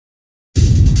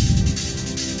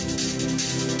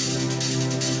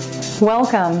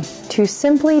Welcome to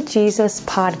Simply Jesus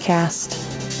Podcast.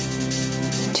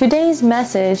 Today's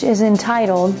message is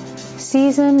entitled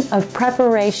Season of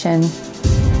Preparation.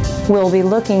 We'll be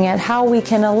looking at how we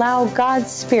can allow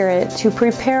God's Spirit to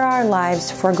prepare our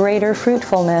lives for greater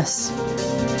fruitfulness.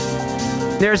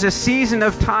 There's a season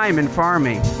of time in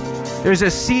farming. There's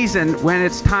a season when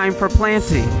it's time for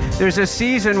planting. There's a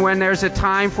season when there's a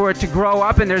time for it to grow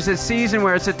up, and there's a season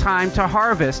where it's a time to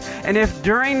harvest. And if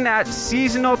during that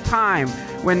seasonal time,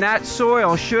 when that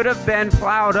soil should have been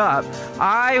plowed up,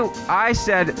 I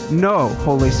said, no,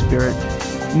 Holy Spirit,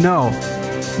 no.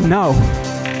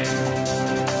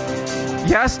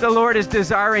 Yes, the Lord is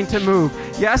desiring to move.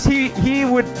 Yes, He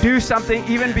would do something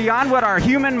even beyond what our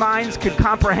human minds could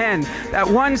comprehend. That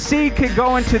one seed could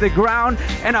go into the ground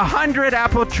and 100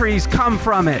 apple trees come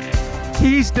from it.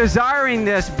 He's desiring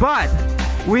this, but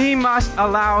we must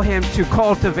allow Him to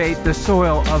cultivate the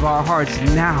soil of our hearts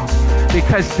now,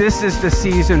 because this is the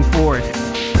season for it.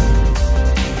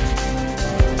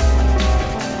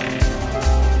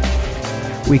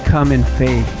 We come in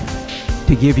faith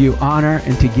to give you honor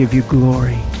and to give you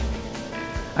glory.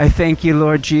 I thank you,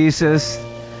 Lord Jesus,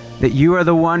 that you are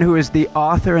the one who is the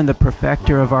author and the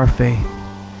perfecter of our faith.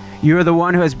 You are the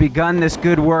one who has begun this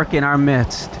good work in our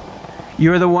midst.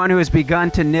 You are the one who has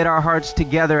begun to knit our hearts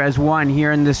together as one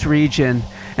here in this region.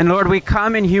 And Lord, we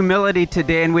come in humility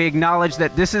today and we acknowledge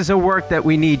that this is a work that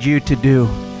we need you to do.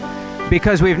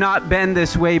 Because we've not been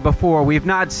this way before. We've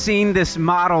not seen this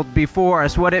modeled before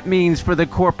us, what it means for the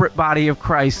corporate body of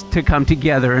Christ to come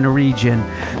together in a region.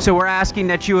 So we're asking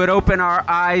that you would open our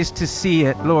eyes to see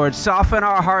it, Lord. Soften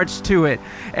our hearts to it.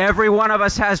 Every one of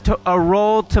us has a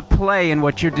role to play in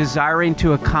what you're desiring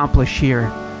to accomplish here.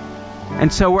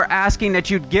 And so we're asking that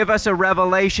you'd give us a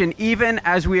revelation, even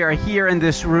as we are here in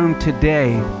this room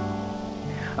today,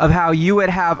 of how you would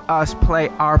have us play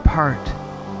our part.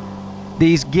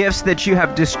 These gifts that you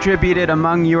have distributed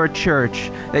among your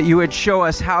church, that you would show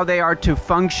us how they are to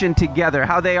function together,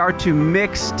 how they are to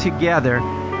mix together,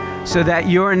 so that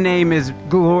your name is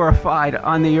glorified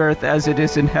on the earth as it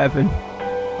is in heaven.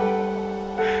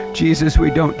 Jesus,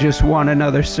 we don't just want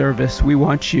another service, we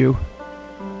want you.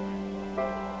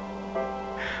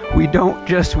 We don't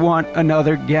just want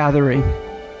another gathering.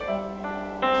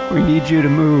 We need you to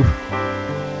move.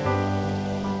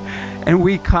 And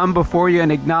we come before you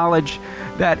and acknowledge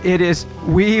that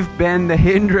we've been the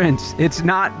hindrance. It's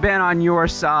not been on your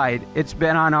side. It's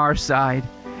been on our side.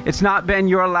 It's not been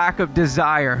your lack of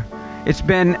desire. It's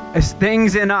been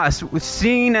things in us,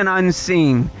 seen and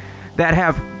unseen, that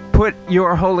have put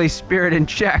your Holy Spirit in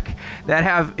check, that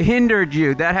have hindered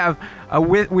you, that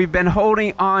we've been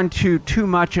holding on to too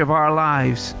much of our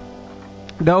lives.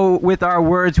 Though with our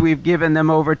words we've given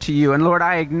them over to you. And Lord,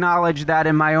 I acknowledge that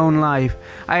in my own life.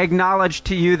 I acknowledge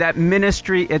to you that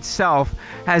ministry itself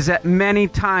has at many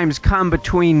times come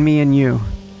between me and you.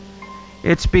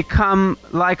 It's become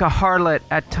like a harlot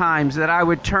at times that I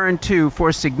would turn to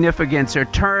for significance, or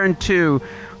turn to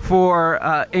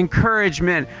for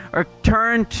encouragement, or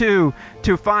turn to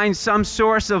find some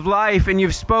source of life. And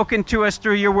you've spoken to us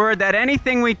through your word that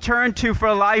anything we turn to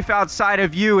for life outside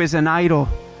of you is an idol.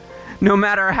 No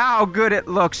matter how good it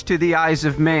looks to the eyes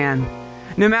of man,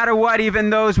 no matter what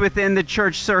even those within the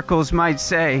church circles might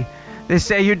say. They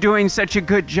say you're doing such a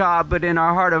good job, but in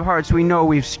our heart of hearts we know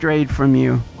we've strayed from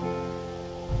you.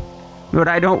 Lord,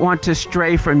 I don't want to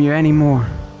stray from you anymore.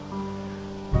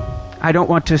 I don't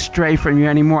want to stray from you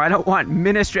anymore. I don't want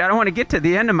ministry. I don't want to get to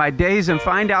the end of my days and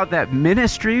find out that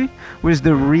ministry was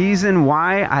the reason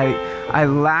why I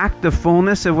lacked the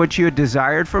fullness of what you had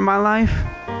desired for my life.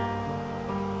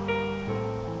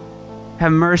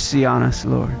 Have mercy on us,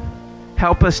 Lord.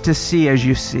 Help us to see as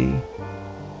you see.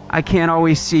 I can't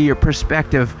always see your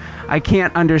perspective. I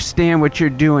can't understand what you're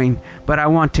doing, but I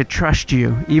want to trust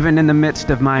you, even in the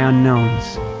midst of my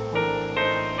unknowns.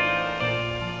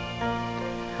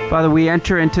 Father, we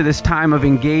enter into this time of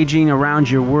engaging around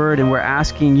your word, and we're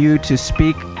asking you to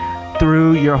speak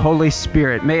through your Holy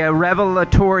Spirit. May a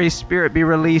revelatory spirit be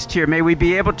released here. May we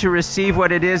be able to receive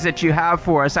what it is that you have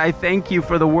for us. I thank you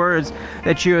for the words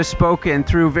that you have spoken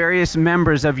through various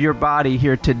members of your body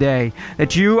here today,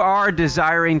 that you are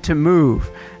desiring to move,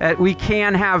 that we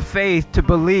can have faith to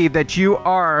believe that you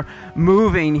are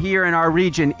moving here in our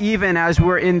region, even as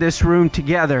we're in this room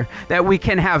together, that we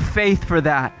can have faith for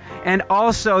that. And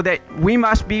also that we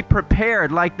must be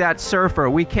prepared like that surfer.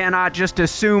 We cannot just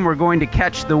assume we're going to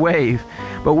catch the wave,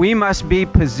 but we must be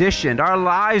positioned. Our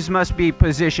lives must be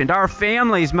positioned. Our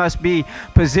families must be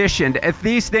positioned. If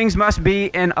these things must be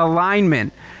in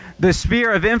alignment, the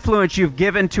sphere of influence you've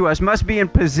given to us must be in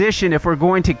position if we're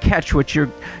going to catch what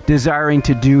you're desiring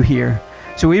to do here.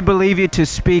 So we believe you to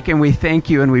speak, and we thank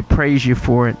you and we praise you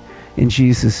for it. In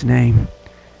Jesus' name,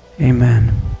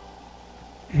 amen.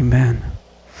 Amen.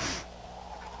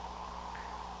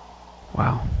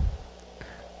 Wow.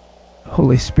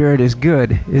 Holy Spirit is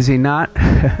good, is he not?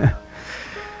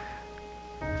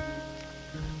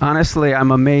 Honestly,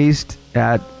 I'm amazed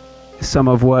at some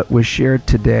of what was shared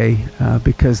today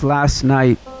because last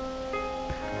night,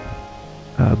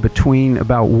 between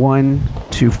about 1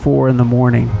 to 4 in the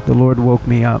morning, the Lord woke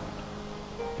me up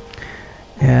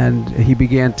and he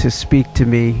began to speak to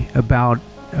me about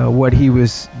what he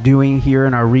was doing here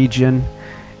in our region.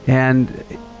 And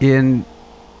in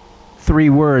 3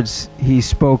 words, he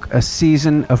spoke: a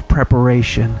season of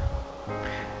preparation.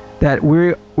 That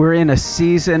we're in a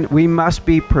season, we must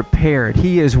be prepared.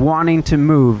 He is wanting to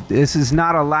move. This is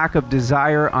not a lack of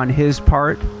desire on his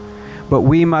part, but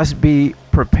we must be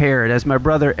prepared. As my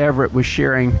brother Everett was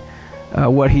sharing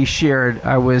what he shared,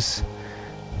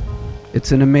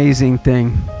 it's an amazing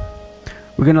thing.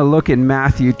 We're going to look in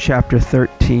Matthew chapter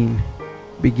 13,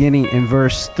 beginning in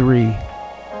verse 3.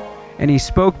 And he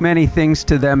spoke many things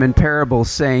to them in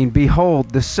parables, saying, Behold,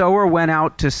 the sower went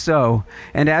out to sow.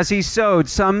 And as he sowed,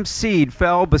 some seed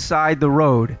fell beside the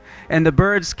road, and the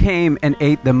birds came and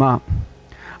ate them up.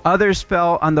 Others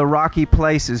fell on the rocky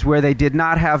places where they did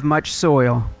not have much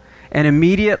soil, and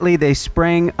immediately they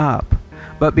sprang up,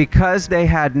 but because they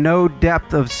had no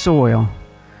depth of soil.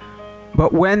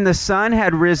 But when the sun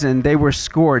had risen, they were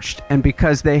scorched, and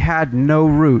because they had no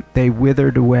root, they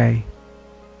withered away.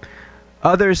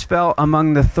 Others fell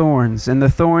among the thorns, and the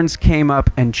thorns came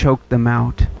up and choked them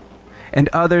out. And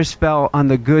others fell on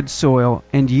the good soil,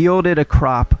 and yielded a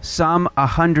crop, some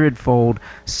 100-fold,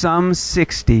 some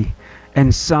 60,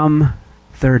 and some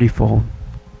 30-fold.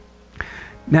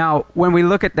 Now, when we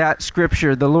look at that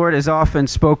scripture, the Lord has often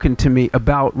spoken to me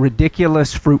about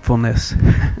ridiculous fruitfulness.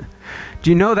 Do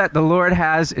you know that the Lord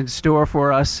has in store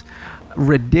for us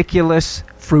ridiculous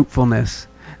fruitfulness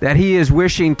that he is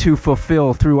wishing to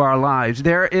fulfill through our lives?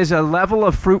 There is a level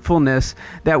of fruitfulness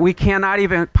that we cannot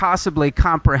even possibly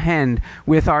comprehend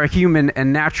with our human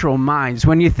and natural minds.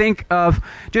 When you think of,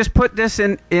 just put this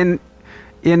in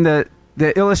the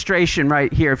illustration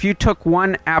right here. If you took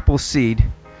one apple seed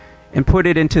and put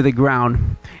it into the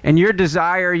ground, and your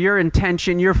desire, your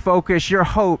intention, your focus, your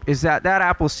hope is that that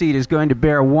apple seed is going to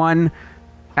bear one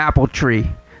apple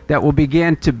tree that will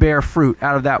begin to bear fruit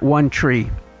out of that one tree.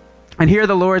 And here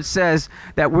the Lord says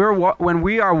that when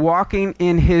we are walking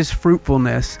in his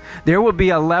fruitfulness, there will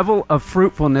be a level of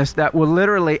fruitfulness that will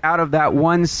literally, out of that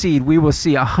one seed, we will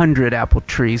see 100 apple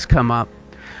trees come up.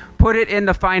 Put it in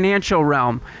the financial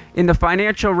realm. In the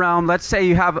financial realm, let's say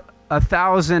you have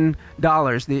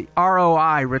 $1,000, the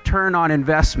ROI, return on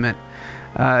investment.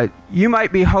 You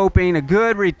might be hoping a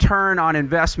good return on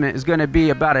investment is going to be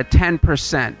about a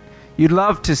 10%. You'd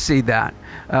love to see that,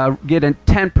 get a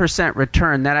 10%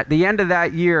 return. That at the end of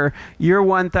that year, your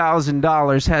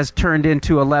 $1,000 has turned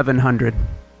into $1,100.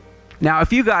 Now,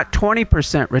 if you got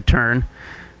 20% return,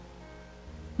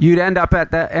 you'd end up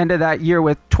at the end of that year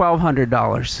with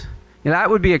 $1,200. Now, that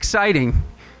would be exciting,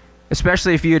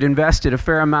 especially if you had invested a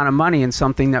fair amount of money in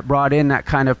something that brought in that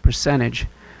kind of percentage.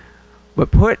 But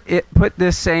put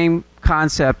this same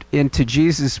concept into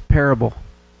Jesus' parable.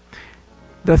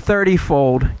 The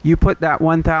 30-fold, you put that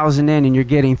 1,000 in and you're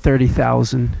getting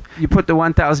 30,000. You put the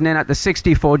 1,000 in at the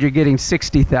 60-fold, you're getting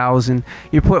 60,000.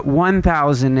 You put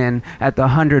 1,000 in at the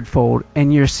 100-fold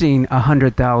and you're seeing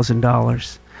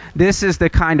 $100,000. This is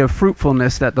the kind of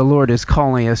fruitfulness that the Lord is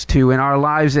calling us to in our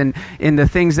lives and in the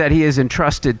things that he has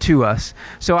entrusted to us.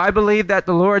 So I believe that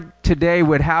the Lord today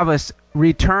would have us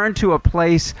return to a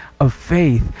place of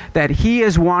faith, that he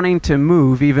is wanting to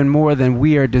move even more than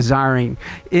we are desiring.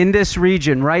 In this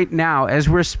region right now, as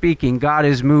we're speaking, God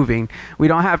is moving. We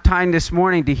don't have time this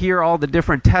morning to hear all the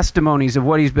different testimonies of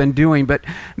what he's been doing, but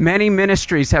many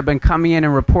ministries have been coming in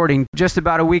and reporting. Just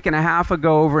about a week and a half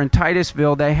ago over in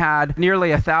Titusville, they had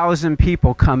nearly 1,000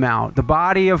 people come out. The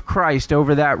body of Christ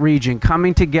over that region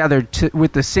coming together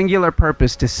with the singular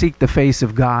purpose to seek the face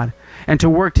of God and to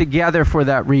work together for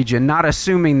that region, not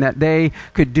assuming that they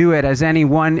could do it as any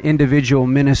one individual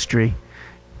ministry.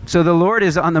 So the Lord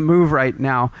is on the move right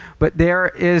now, but there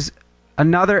is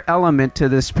another element to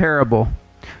this parable.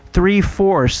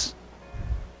 3/4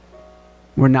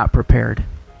 were not prepared.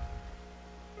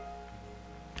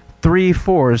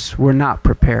 3/4 were not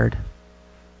prepared.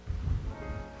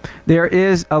 There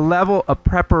is a level of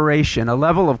preparation, a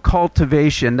level of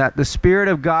cultivation that the Spirit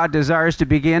of God desires to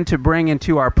begin to bring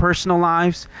into our personal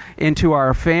lives, into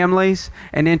our families,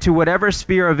 and into whatever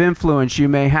sphere of influence you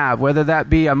may have, whether that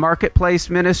be a marketplace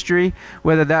ministry,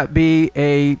 whether that be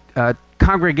a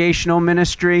congregational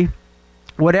ministry.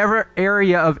 Whatever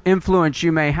area of influence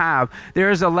you may have, there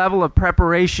is a level of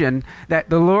preparation that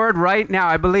the Lord right now,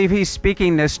 I believe He's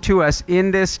speaking this to us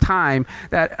in this time,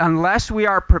 that unless we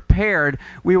are prepared,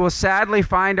 we will sadly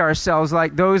find ourselves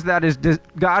like those that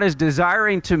God is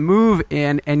desiring to move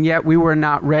in, and yet we were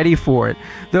not ready for it.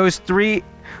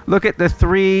 Look at the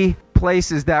three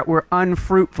places that were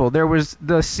unfruitful. There was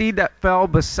the seed that fell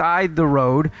beside the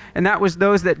road, and that was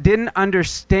those that didn't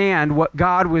understand what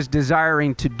God was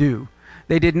desiring to do.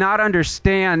 They did not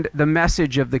understand the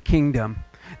message of the kingdom.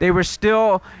 They were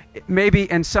still, maybe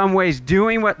in some ways,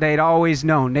 doing what they'd always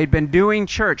known. They'd been doing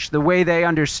church the way they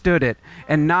understood it,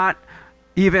 and not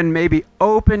even maybe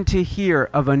open to hear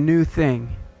of a new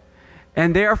thing.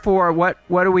 And therefore, what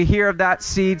do we hear of that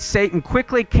seed? Satan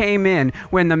quickly came in.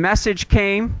 When the message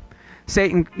came,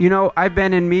 Satan, I've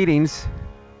been in meetings,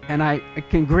 and I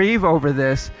can grieve over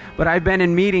this, but I've been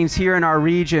in meetings here in our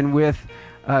region with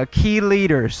key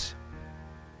leaders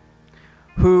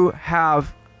who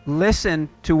have listened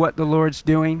to what the Lord's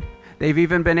doing. They've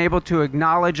even been able to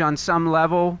acknowledge on some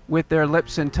level with their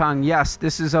lips and tongue, yes,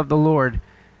 this is of the Lord.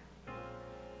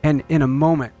 And in a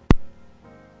moment,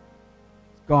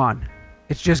 gone.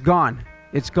 It's just gone.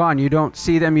 It's gone. You don't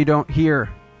see them. You don't hear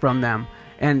from them.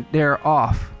 And they're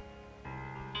off.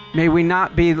 May we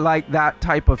not be like that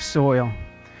type of soil.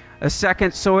 A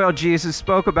second soil Jesus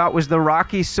spoke about was the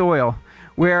rocky soil,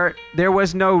 where there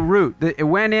was no root. It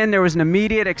went in, there was an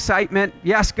immediate excitement.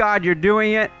 Yes, God, you're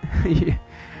doing it.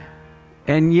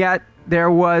 And yet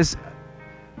there was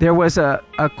a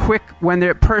quick, when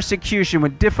the persecution,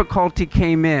 when difficulty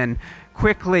came in,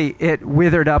 quickly it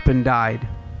withered up and died.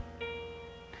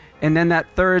 And then that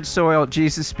third soil,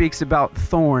 Jesus speaks about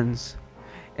thorns.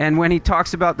 And when he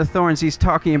talks about the thorns, he's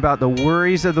talking about the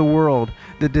worries of the world,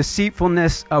 the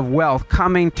deceitfulness of wealth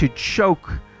coming to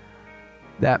choke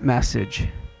that message.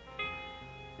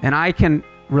 And I can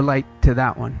relate to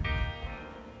that one,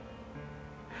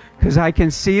 because I can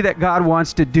see that God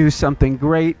wants to do something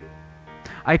great.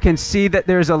 I can see that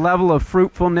there's a level of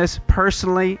fruitfulness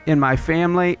personally in my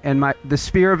family and the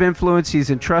sphere of influence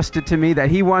He's entrusted to me that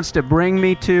He wants to bring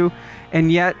me to,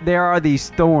 and yet there are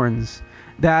these thorns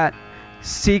that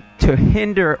seek to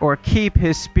hinder or keep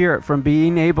His Spirit from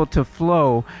being able to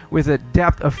flow with a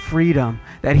depth of freedom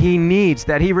that He needs,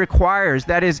 that He requires,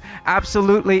 that is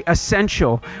absolutely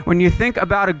essential. When you think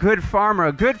about a good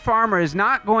farmer is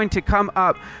not going to come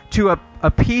up to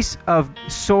a piece of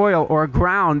soil or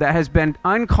ground that has been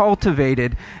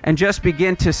uncultivated and just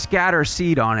begin to scatter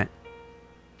seed on it.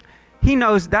 He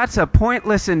knows that's a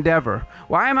pointless endeavor.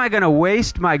 Why am I going to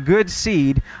waste my good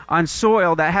seed on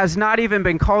soil that has not even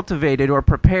been cultivated or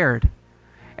prepared?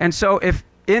 And so if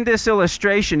in this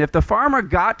illustration, if the farmer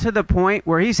got to the point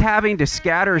where he's having to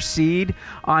scatter seed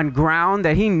on ground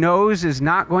that he knows is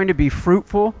not going to be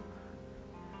fruitful,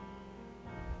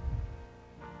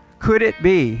 could it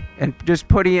be, and just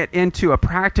putting it into a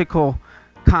practical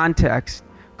context,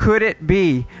 could it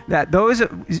be that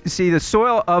the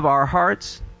soil of our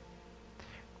hearts,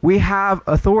 we have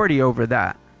authority over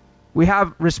that. We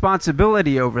have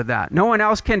responsibility over that. No one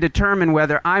else can determine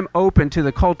whether I'm open to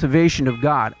the cultivation of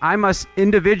God. I must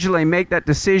individually make that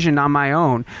decision on my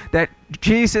own, that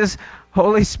Jesus,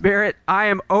 Holy Spirit, I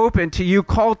am open to you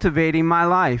cultivating my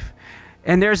life.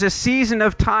 And there's a season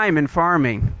of time in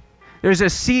farming. There's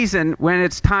a season when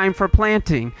it's time for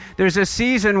planting. There's a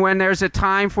season when there's a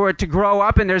time for it to grow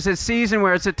up, and there's a season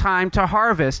where it's a time to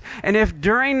harvest. And if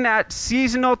during that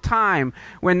seasonal time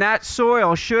when that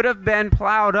soil should have been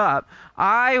plowed up,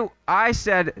 I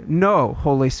said, no,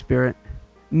 Holy Spirit,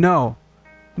 no,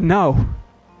 no,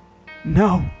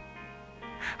 no.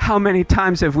 How many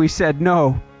times have we said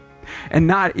no and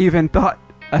not even thought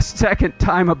a second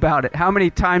time about it? How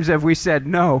many times have we said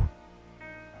no?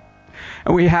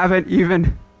 And we haven't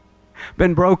even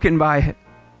been broken by it.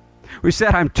 We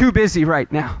said, I'm too busy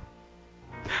right now.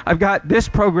 I've got this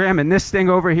program and this thing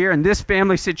over here and this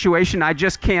family situation. I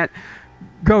just can't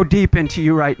go deep into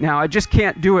you right now. I just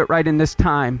can't do it right in this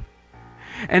time.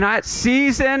 And that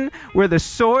season where the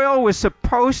soil was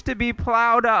supposed to be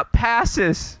plowed up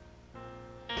passes.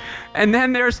 And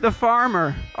then there's the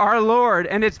farmer, our Lord,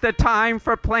 and it's the time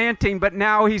for planting, but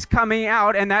now He's coming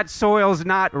out and that soil's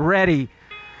not ready.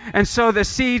 And so the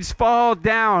seeds fall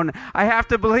down. I have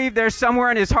to believe there's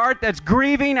somewhere in his heart that's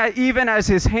grieving even as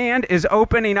his hand is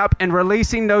opening up and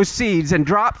releasing those seeds and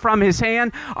drop from his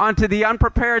hand onto the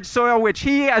unprepared soil, which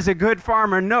he, as a good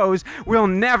farmer, knows will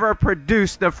never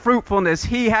produce the fruitfulness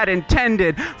he had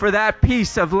intended for that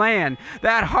piece of land.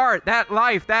 That heart, that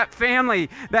life, that family,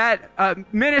 that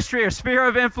ministry or sphere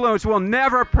of influence will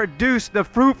never produce the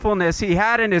fruitfulness he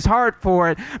had in his heart for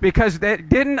it, because that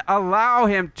didn't allow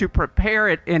him to prepare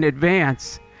it in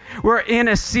advance. We're in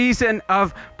a season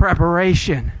of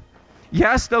preparation.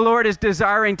 Yes, the Lord is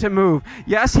desiring to move.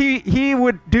 Yes, he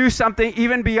would do something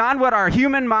even beyond what our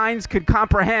human minds could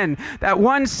comprehend. That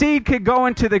one seed could go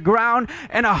into the ground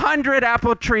and 100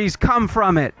 apple trees come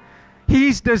from it.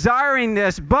 He's desiring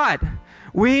this, but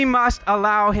we must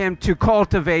allow him to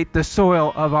cultivate the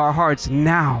soil of our hearts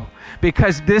now,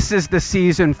 because this is the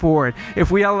season for it.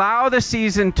 If we allow the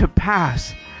season to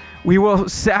pass, we will,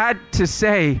 sad to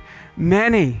say,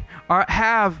 many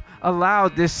have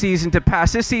allowed this season to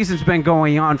pass. This season's been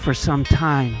going on for some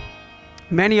time.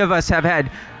 Many of us have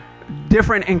had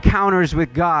different encounters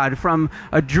with God, from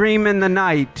a dream in the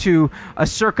night to a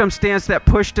circumstance that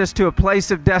pushed us to a place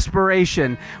of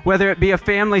desperation, whether it be a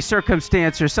family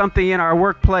circumstance or something in our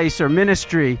workplace or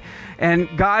ministry. And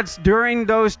God's, during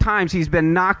those times, He's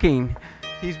been knocking.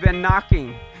 He's been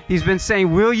knocking. He's been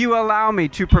saying, will you allow me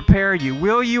to prepare you?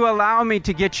 Will you allow me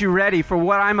to get you ready for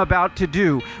what I'm about to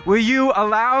do? Will you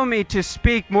allow me to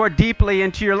speak more deeply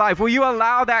into your life? Will you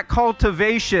allow that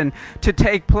cultivation to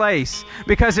take place?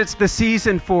 Because it's the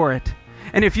season for it.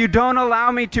 And if you don't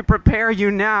allow me to prepare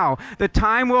you now, the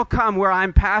time will come where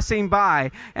I'm passing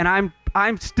by and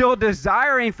I'm still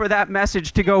desiring for that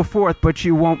message to go forth, but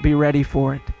you won't be ready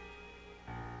for it.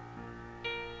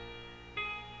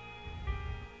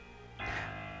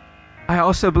 I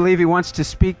also believe He wants to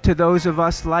speak to those of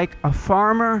us like a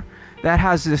farmer that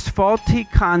has this faulty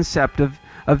concept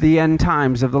of the end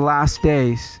times, of the last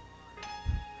days.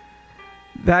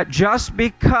 That just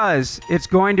because it's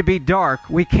going to be dark,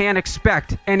 we can't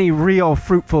expect any real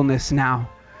fruitfulness now.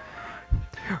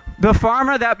 The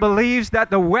farmer that believes that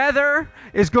the weather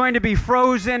is going to be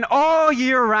frozen all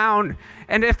year round,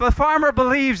 and if a farmer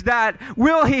believes that,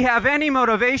 will he have any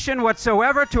motivation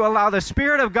whatsoever to allow the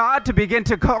Spirit of God to begin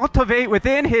to cultivate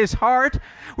within his heart?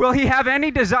 Will he have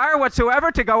any desire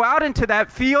whatsoever to go out into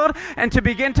that field and to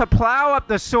begin to plow up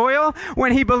the soil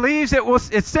when he believes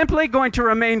it's simply going to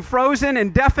remain frozen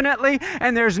indefinitely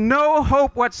and there's no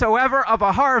hope whatsoever of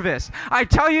a harvest? I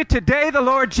tell you today, the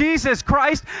Lord Jesus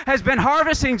Christ has been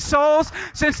harvesting souls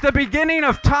since the beginning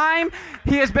of time.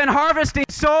 He has been harvesting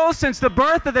souls since the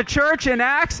birth of the church in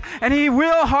Acts, and He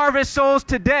will harvest souls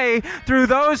today through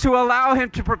those who allow Him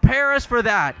to prepare us for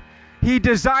that. He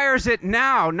desires it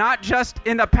now, not just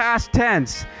in the past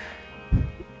tense.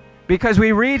 Because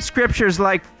we read scriptures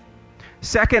like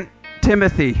 2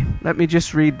 Timothy. Let me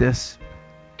just read this.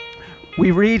 We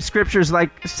read scriptures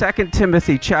like 2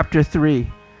 Timothy chapter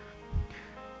 3.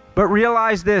 But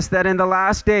realize this, that in the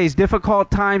last days difficult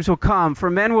times will come, for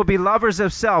men will be lovers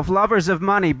of self, lovers of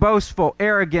money, boastful,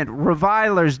 arrogant,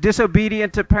 revilers,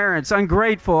 disobedient to parents,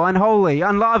 ungrateful, unholy,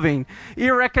 unloving,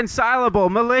 irreconcilable,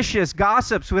 malicious,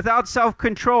 gossips, without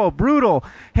self-control, brutal,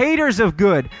 haters of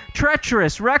good,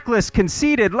 treacherous, reckless,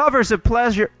 conceited, lovers of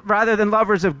pleasure rather than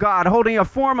lovers of God, holding a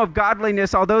form of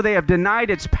godliness although they have denied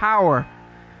its power.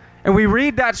 And we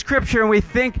read that scripture and we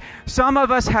think some of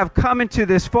us have come into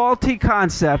this faulty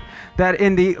concept that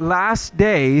in the last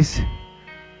days,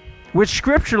 which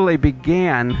scripturally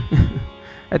began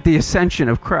at the ascension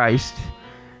of Christ,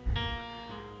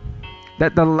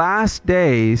 that the last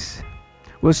days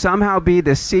will somehow be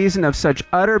the season of such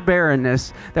utter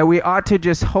barrenness that we ought to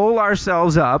just hole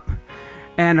ourselves up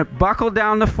and buckle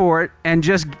down the fort and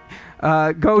just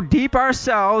go deep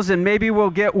ourselves, and maybe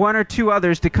we'll get one or two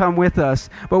others to come with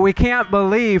us. But we can't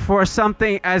believe for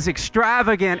something as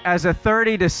extravagant as a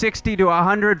 30 to 60 to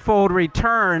 100-fold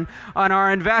return on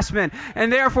our investment.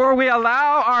 And therefore we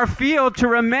allow our field to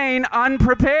remain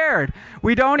unprepared.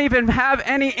 We don't even have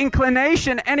any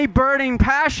inclination, any burning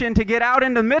passion to get out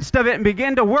in the midst of it and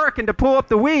begin to work and to pull up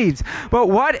the weeds. But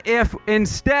what if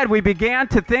instead we began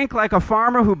to think like a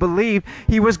farmer who believed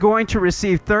he was going to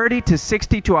receive 30 to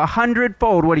 60 to 100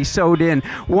 100-fold what he sowed in.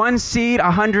 One seed,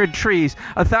 100 trees.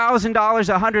 $1,000,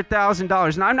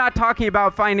 $100,000. And I'm not talking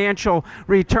about financial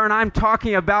return. I'm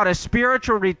talking about a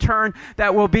spiritual return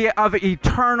that will be of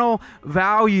eternal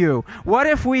value. What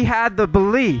if we had the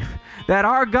belief that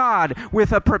our God,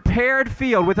 with a prepared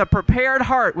field, with a prepared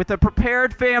heart, with a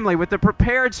prepared family, with a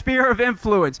prepared sphere of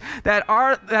influence, that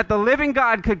the living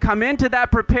God could come into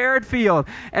that prepared field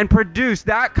and produce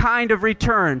that kind of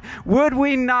return? Would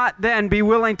we not then be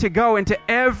willing to go into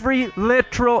every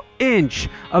literal inch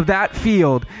of that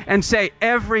field and say,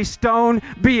 every stone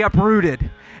be uprooted,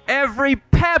 every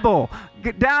pebble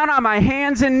get down on my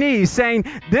hands and knees, saying,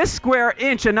 this square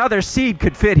inch another seed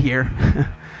could fit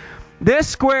here. This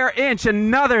square inch,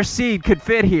 another seed could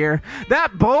fit here.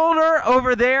 That boulder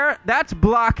over there, that's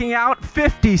blocking out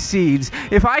 50 seeds.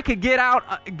 If I could get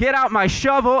out my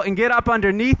shovel and get up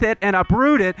underneath it and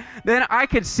uproot it, then I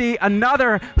could see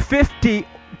another 50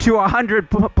 to 100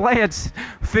 plants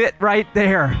fit right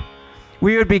there.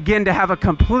 We would begin to have a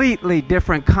completely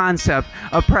different concept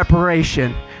of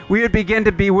preparation. We would begin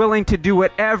to be willing to do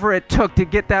whatever it took to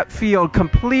get that field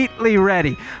completely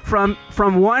ready from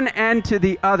one end to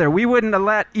the other. We wouldn't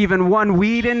let even one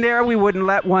weed in there. We wouldn't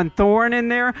let one thorn in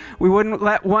there. We wouldn't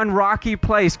let one rocky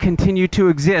place continue to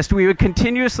exist. We would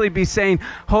continuously be saying,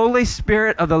 Holy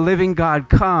Spirit of the living God,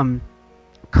 come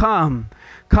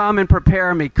and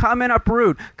prepare me. Come and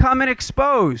uproot. Come and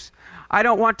expose. I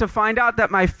don't want to find out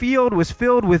that my field was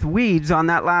filled with weeds on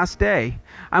that last day.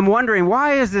 I'm wondering,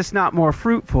 why is this not more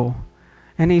fruitful?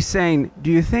 And he's saying, do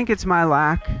you think it's my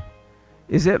lack?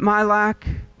 Is it my lack?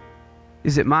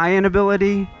 Is it my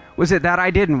inability? Was it that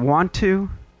I didn't want to?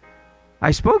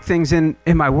 I spoke things in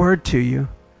my word to you.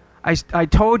 I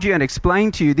told you and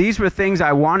explained to you these were things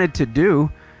I wanted to do.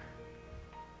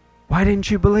 Why didn't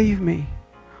you believe me?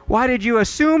 Why did you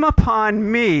assume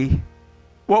upon me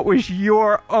what was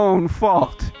your own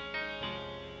fault?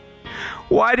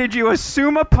 Why did you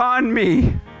assume upon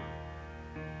me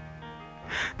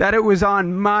that it was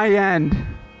on my end?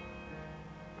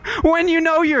 When you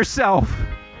know yourself,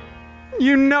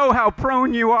 you know how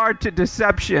prone you are to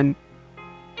deception.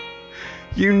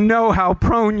 You know how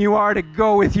prone you are to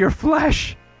go with your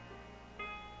flesh.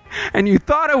 And you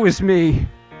thought it was me.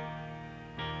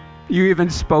 You even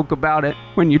spoke about it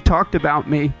when you talked about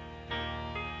me.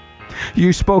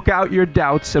 You spoke out your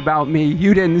doubts about me.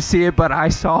 You didn't see it, but I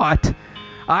saw it.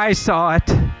 I saw it.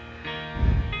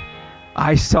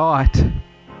 I saw it.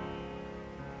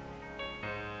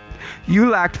 You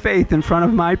lacked faith in front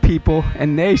of my people,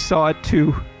 and they saw it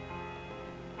too.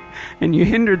 And you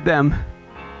hindered them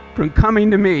from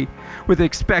coming to me with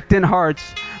expectant hearts,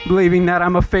 believing that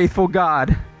I'm a faithful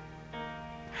God.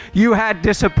 You had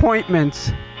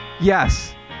disappointments,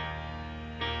 yes.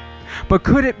 But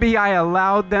could it be I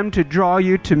allowed them to draw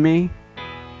you to me?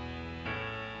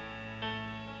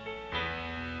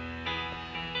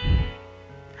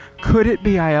 Could it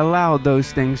be I allowed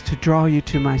those things to draw you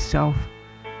to myself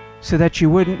so that you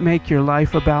wouldn't make your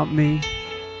life about me?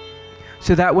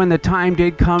 So that when the time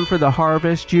did come for the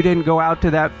harvest, you didn't go out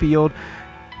to that field,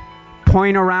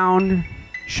 point around,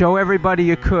 show everybody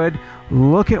you could,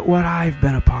 look at what I've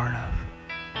been a part of.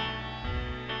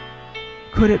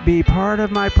 Could it be part of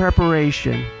my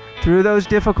preparation through those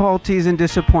difficulties and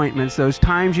disappointments, those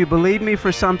times you believed me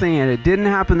for something and it didn't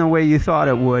happen the way you thought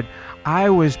it would? I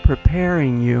was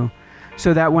preparing you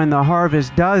so that when the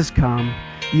harvest does come,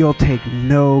 you'll take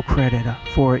no credit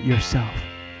for it yourself.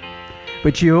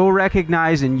 But you'll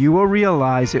recognize and you will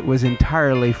realize it was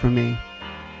entirely for me.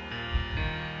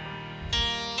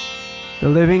 The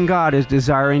living God is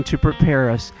desiring to prepare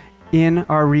us in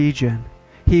our region.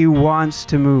 He wants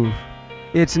to move.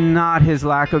 It's not his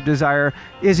lack of desire.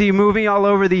 Is he moving all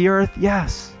over the earth?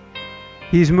 Yes.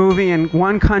 He's moving in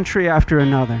one country after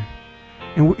another.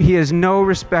 And he is no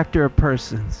respecter of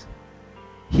persons.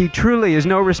 He truly is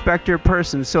no respecter of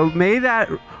persons. So may that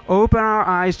open our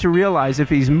eyes to realize if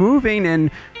he's moving in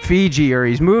Fiji or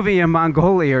he's moving in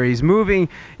Mongolia or he's moving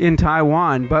in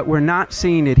Taiwan, but we're not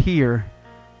seeing it here,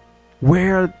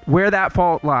 where that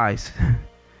fault lies.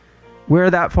 Where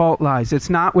that fault lies. It's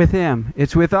not with him.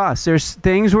 It's with us. There's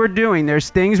things we're doing. There's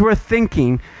things we're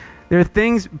thinking. There are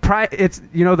things,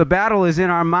 the battle is in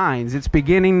our minds. It's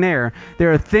beginning there.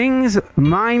 There are things,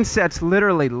 mindsets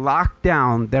literally locked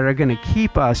down that are going to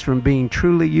keep us from being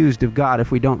truly used of God if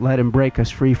we don't let him break us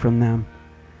free from them.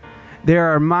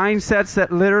 There are mindsets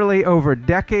that literally over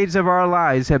decades of our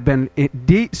lives have been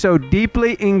so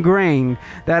deeply ingrained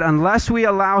that unless we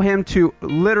allow him to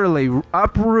literally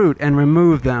uproot and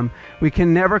remove them, we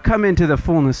can never come into the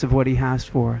fullness of what he has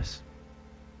for us.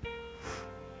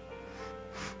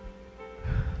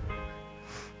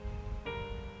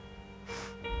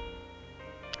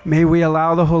 May we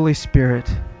allow the Holy Spirit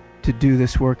to do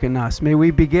this work in us. May we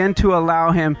begin to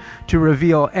allow Him to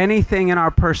reveal anything in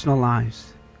our personal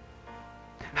lives.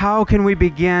 How can we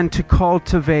begin to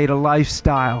cultivate a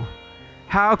lifestyle?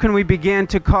 How can we begin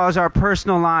to cause our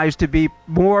personal lives to be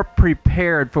more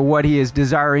prepared for what He is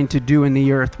desiring to do in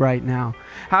the earth right now?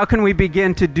 How can we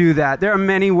begin to do that? There are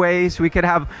many ways we could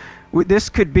have. This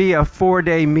could be a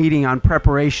 4-day meeting on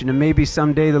preparation, and maybe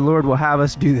someday the Lord will have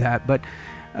us do that. But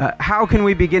how can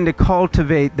we begin to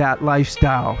cultivate that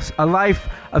lifestyle? A life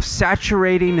of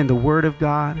saturating in the Word of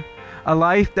God. A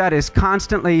life that is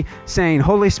constantly saying,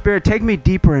 Holy Spirit, take me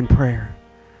deeper in prayer.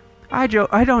 I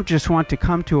don't just want to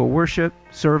come to a worship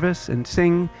service and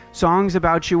sing songs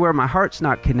about you where my heart's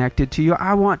not connected to you.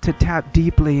 I want to tap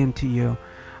deeply into you.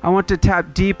 I want to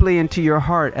tap deeply into your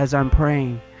heart as I'm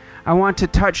praying. I want to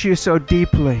touch you so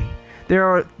deeply. There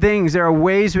are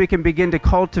ways we can begin to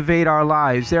cultivate our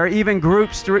lives. There are even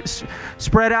groups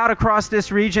spread out across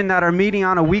this region that are meeting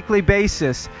on a weekly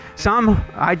basis. Some,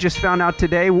 I just found out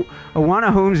today, one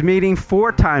of whom's meeting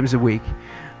 4 times a week.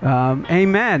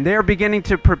 Amen. They're beginning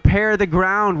to prepare the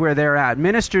ground where they're at.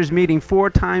 Ministers meeting 4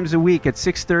 times a week at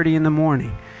 6:30 in the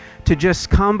morning to just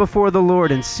come before the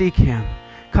Lord and seek Him.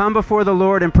 Come before the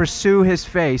Lord and pursue His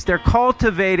face. They're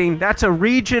cultivating. That's a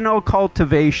regional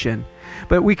cultivation.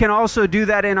 But we can also do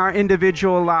that in our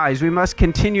individual lives. We must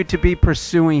continue to be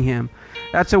pursuing Him.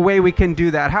 That's a way we can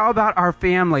do that. How about our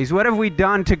families? What have we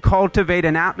done to cultivate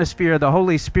an atmosphere of the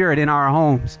Holy Spirit in our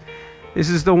homes? This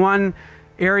is the one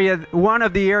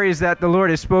of the areas that the Lord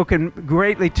has spoken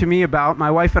greatly to me about.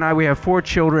 My wife and I, we have 4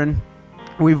 children.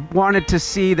 We've wanted to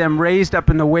see them raised up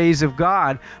in the ways of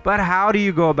God. But how do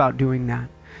you go about doing that?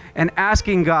 And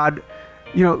asking God,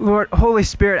 Lord, Holy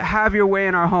Spirit, have your way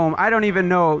in our home. I don't even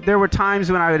know. There were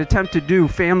times when I would attempt to do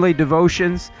family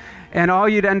devotions, and all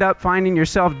you'd end up finding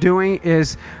yourself doing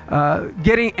is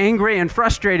getting angry and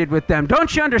frustrated with them.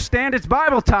 Don't you understand? It's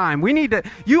Bible time.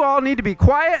 You all need to be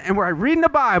quiet, and we're reading the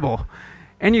Bible.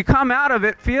 And you come out of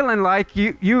it feeling like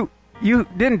you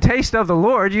didn't taste of the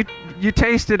Lord. You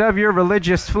tasted of your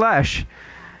religious flesh.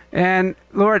 And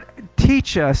Lord,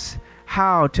 teach us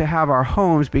how to have our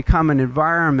homes become an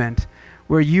environment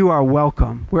where you are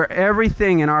welcome, where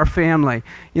everything in our family,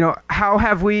 how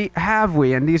have we,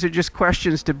 and these are just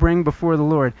questions to bring before the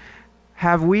Lord.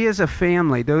 Have we as a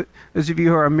family, those of you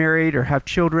who are married or have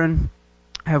children,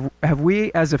 have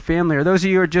we as a family, or those of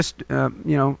you who are just,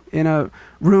 in a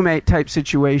roommate type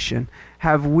situation,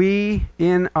 have we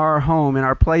in our home, in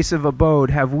our place of abode,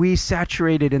 have we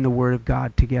saturated in the Word of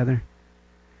God together?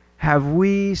 Have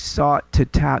we sought to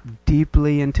tap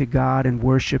deeply into God in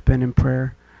worship and in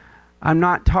prayer? I'm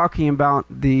not talking about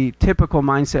the typical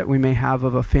mindset we may have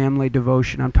of a family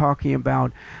devotion. I'm talking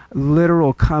about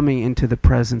literal coming into the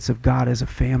presence of God as a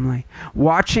family.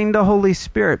 Watching the Holy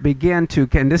Spirit begin to,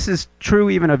 and this is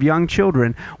true even of young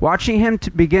children, watching Him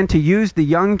to begin to use the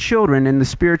young children in the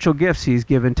spiritual gifts He's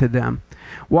given to them.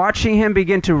 Watching Him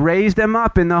begin to raise them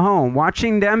up in the home.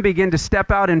 Watching them begin to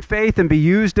step out in faith and be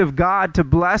used of God to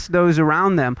bless those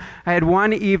around them. I had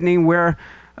one evening where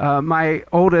my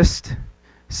oldest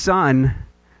son,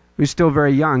 who's still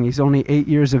very young, he's only 8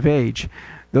 years of age,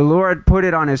 the Lord put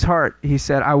it on his heart. He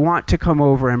said, I want to come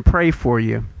over and pray for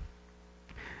you.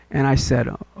 And I said,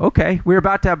 okay. We were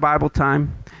about to have Bible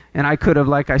time, and I could have,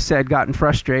 like I said, gotten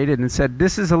frustrated and said,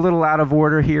 this is a little out of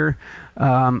order here.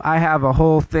 I have a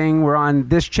whole thing. We're on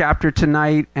this chapter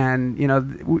tonight, and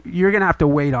you're going to have to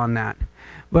wait on that.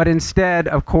 But instead,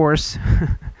 of course,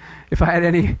 if I had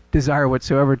any desire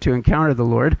whatsoever to encounter the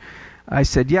Lord, I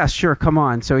said, yes, sure, come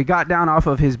on. So he got down off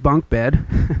of his bunk bed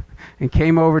and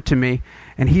came over to me,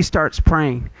 and he starts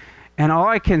praying. And all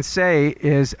I can say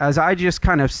is, as I just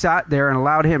kind of sat there and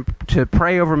allowed him to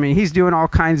pray over me, he's doing all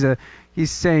kinds of,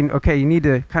 he's saying, okay, you need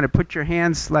to kind of put your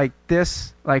hands like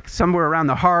this, like somewhere around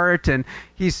the heart, and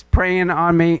he's praying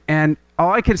on me, and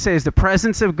all I can say is the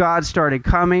presence of God started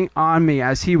coming on me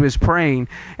as he was praying.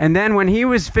 And then when he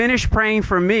was finished praying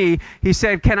for me, he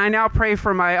said, can I now pray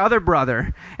for my other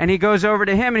brother? And he goes over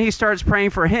to him and he starts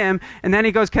praying for him. And then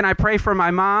he goes, can I pray for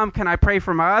my mom? Can I pray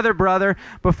for my other brother?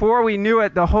 Before we knew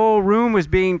it, the whole room was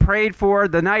being prayed for.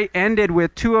 The night ended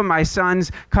with 2 of my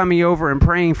sons coming over and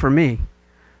praying for me.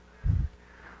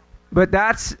 But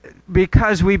that's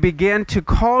because we begin to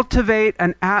cultivate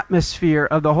an atmosphere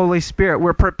of the Holy Spirit.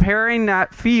 We're preparing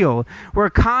that field. We're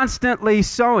constantly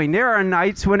sowing. There are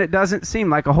nights when it doesn't seem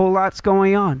like a whole lot's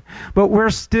going on, but we're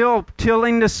still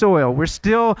tilling the soil. We're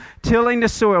still tilling the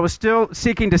soil. We're still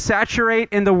seeking to saturate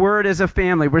in the Word as a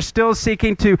family. We're still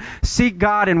seeking to seek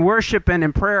God in worship and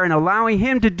in prayer and allowing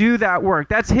Him to do that work.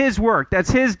 That's His work.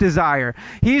 That's His desire.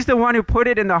 He's the one who put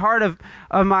it in the heart of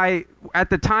my, at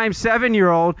the time,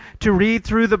 7-year-old to read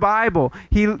through the Bible.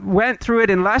 He went through it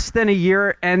in less than a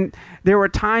year, and there were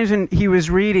times when he was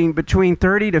reading between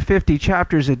 30 to 50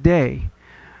 chapters a day.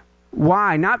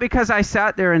 Why? Not because I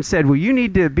sat there and said, well, you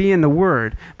need to be in the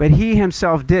Word, but he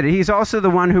himself did it. He's also the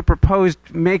one who proposed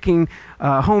making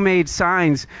homemade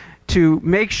signs to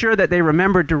make sure that they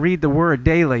remembered to read the Word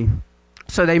daily.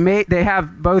 So they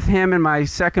have, both him and my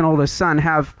second oldest son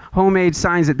have homemade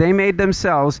signs that they made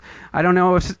themselves. I don't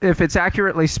know if it's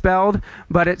accurately spelled,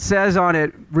 but it says on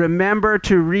it, remember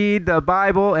to read the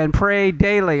Bible and pray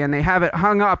daily. And they have it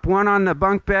hung up, one on the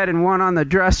bunk bed and one on the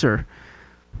dresser.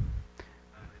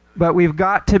 But we've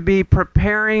got to be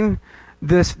preparing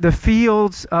the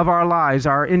fields of our lives,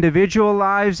 our individual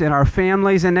lives and our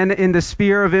families, and then in the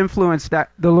sphere of influence that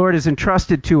the Lord has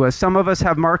entrusted to us. Some of us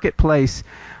have marketplace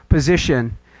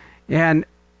position. And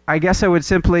I guess I would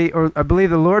simply, or I believe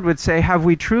the Lord would say, have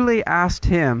we truly asked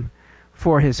Him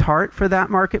for His heart for that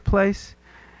marketplace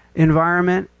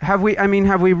environment? Have we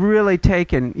really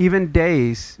taken even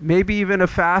days, maybe even a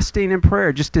fasting and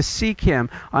prayer, just to seek Him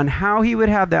on how He would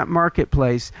have that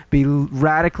marketplace be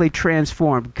radically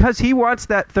transformed? Because He wants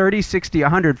that 30, 60,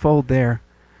 100-fold there.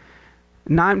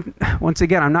 Once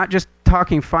again, I'm not just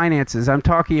talking finances. I'm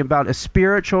talking about a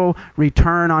spiritual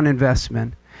return on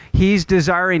investment. He's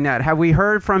desiring that. Have we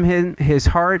heard from Him, His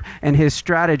heart and His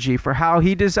strategy for how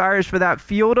He desires for that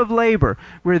field of labor?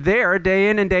 We're there day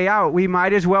in and day out. We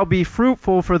might as well be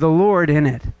fruitful for the Lord in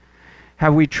it.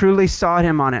 Have we truly sought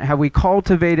Him on it? Have we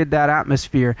cultivated that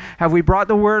atmosphere? Have we brought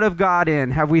the Word of God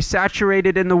in? Have we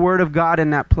saturated in the Word of God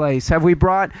in that place? Have we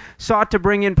sought to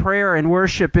bring in prayer and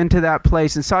worship into that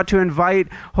place and sought to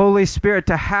invite Holy Spirit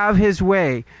to have His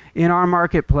way in our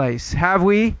marketplace? Have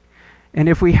we? And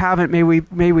if we haven't, may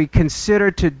we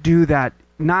consider to do that,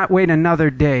 not wait another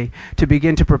day to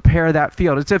begin to prepare that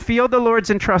field. It's a field the Lord's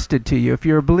entrusted to you. If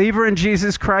you're a believer in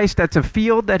Jesus Christ, that's a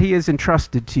field that He has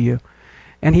entrusted to you.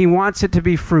 And He wants it to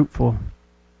be fruitful.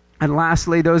 And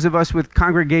lastly, those of us with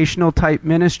congregational type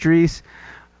ministries,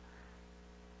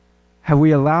 have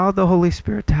we allowed the Holy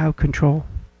Spirit to have control?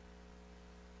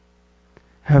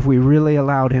 Have we really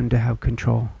allowed Him to have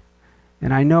control?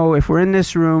 And I know if we're in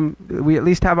this room, we at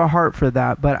least have a heart for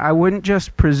that. But I wouldn't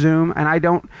just presume, and I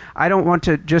don't want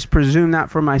to just presume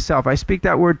that for myself. I speak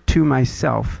that word to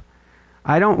myself.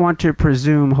 I don't want to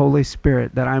presume, Holy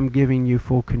Spirit, that I'm giving you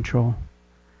full control.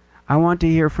 I want to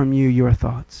hear from you your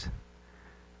thoughts.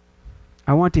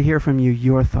 I want to hear from you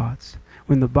your thoughts.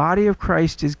 When the body of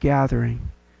Christ is gathering,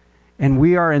 and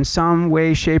we are in some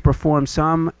way, shape, or form,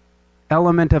 some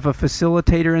element of a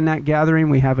facilitator in that gathering,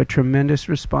 we have a tremendous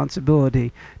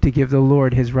responsibility to give the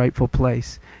Lord His rightful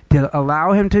place, to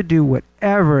allow Him to do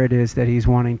whatever it is that He's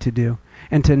wanting to do,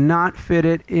 and to not fit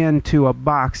it into a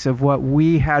box of what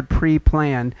we had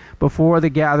pre-planned before the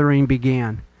gathering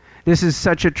began. This is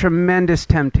such a tremendous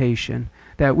temptation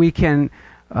that we can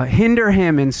hinder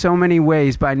Him in so many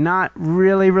ways by not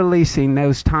really releasing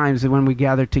those times when we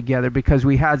gather together because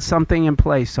we had something in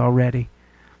place already.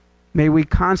 May we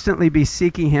constantly be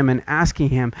seeking Him and asking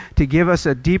Him to give us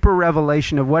a deeper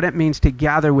revelation of what it means to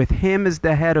gather with Him as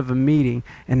the head of a meeting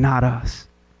and not us.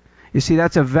 You see,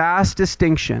 that's a vast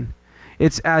distinction.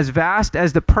 It's as vast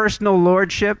as the personal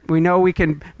lordship. We know we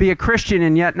can be a Christian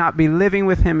and yet not be living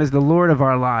with Him as the Lord of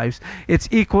our lives. It's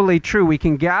equally true. We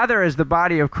can gather as the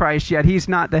body of Christ, yet He's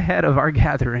not the head of our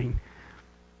gathering.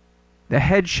 The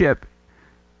headship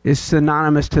is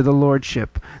synonymous to the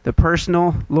lordship. The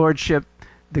personal lordship,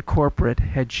 the corporate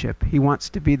headship. He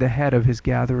wants to be the head of His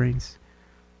gatherings.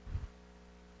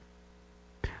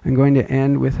 I'm going to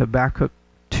end with Habakkuk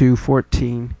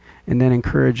 2:14 and then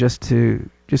encourage us to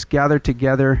just gather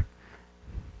together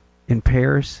in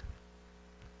pairs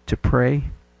to pray.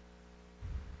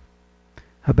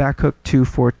 Habakkuk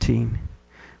 2:14.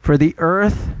 For the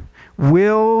earth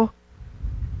will,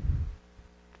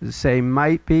 does it say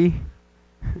might be?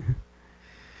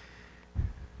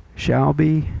 Shall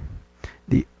be?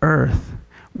 The earth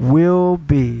will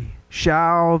be,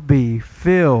 shall be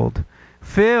filled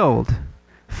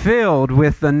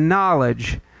with the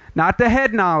knowledge, not the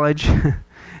head knowledge,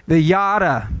 the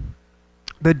yada,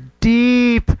 the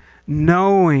deep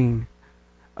knowing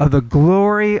of the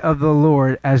glory of the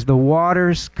Lord as the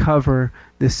waters cover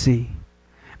the sea.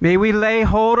 May we lay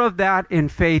hold of that in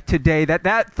faith today,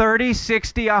 that 30,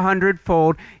 60,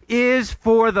 100-fold is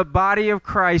for the body of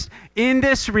Christ in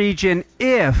this region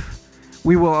if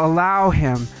we will allow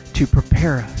Him to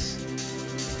prepare us.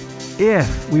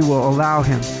 If we will allow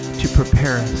Him to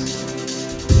prepare us.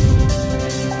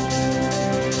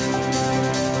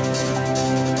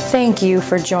 Thank you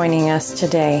for joining us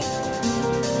today.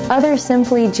 Other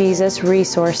Simply Jesus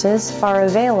resources are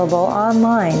available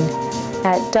online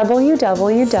at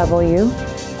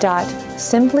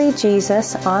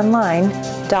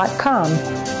www.simplyjesusonline.com.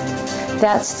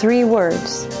 That's 3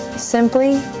 words,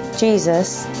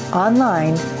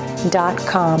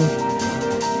 simplyjesusonline.com.